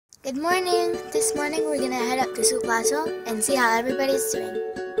Good morning! This morning we're gonna head up to Sous-Platon and see how everybody's doing.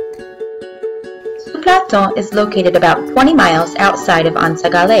 Sous-Platon is located about 20 miles outside of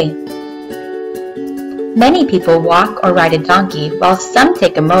Ansagale. Many people walk or ride a donkey, while some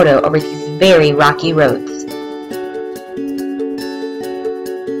take a moto over these very rocky roads.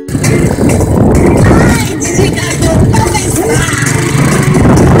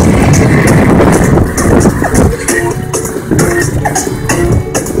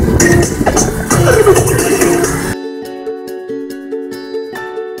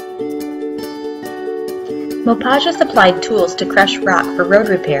 Mopaja supplied tools to crush rock for road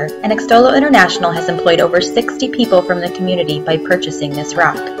repair, and Extolo International has employed over 60 people from the community by purchasing this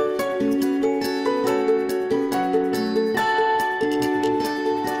rock.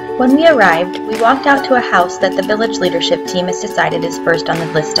 When we arrived, we walked out to a house that the village leadership team has decided is first on the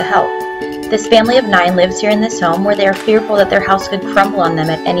list to help. This family of 9 lives here in this home where they are fearful that their house could crumble on them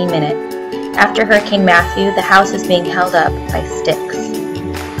at any minute. After Hurricane Matthew, the house is being held up by sticks.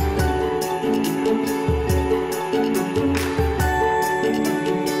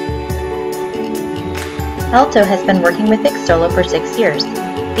 Alto has been working with Extolo for 6 years.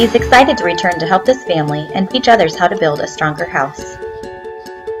 He is excited to return to help this family and teach others how to build a stronger house.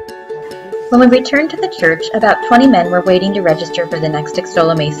 When we returned to the church, about 20 men were waiting to register for the next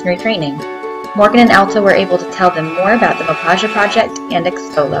Extolo masonry training. Morgan and Alto were able to tell them more about the Mopaja project and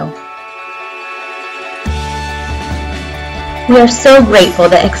Extolo. We are so grateful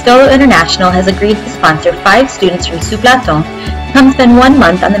that Extolo International has agreed to sponsor 5 students from Sous-Platon to come spend 1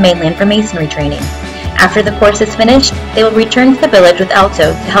 month on the mainland for masonry training. After the course is finished, they will return to the village with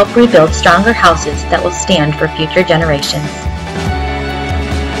Alto to help rebuild stronger houses that will stand for future generations.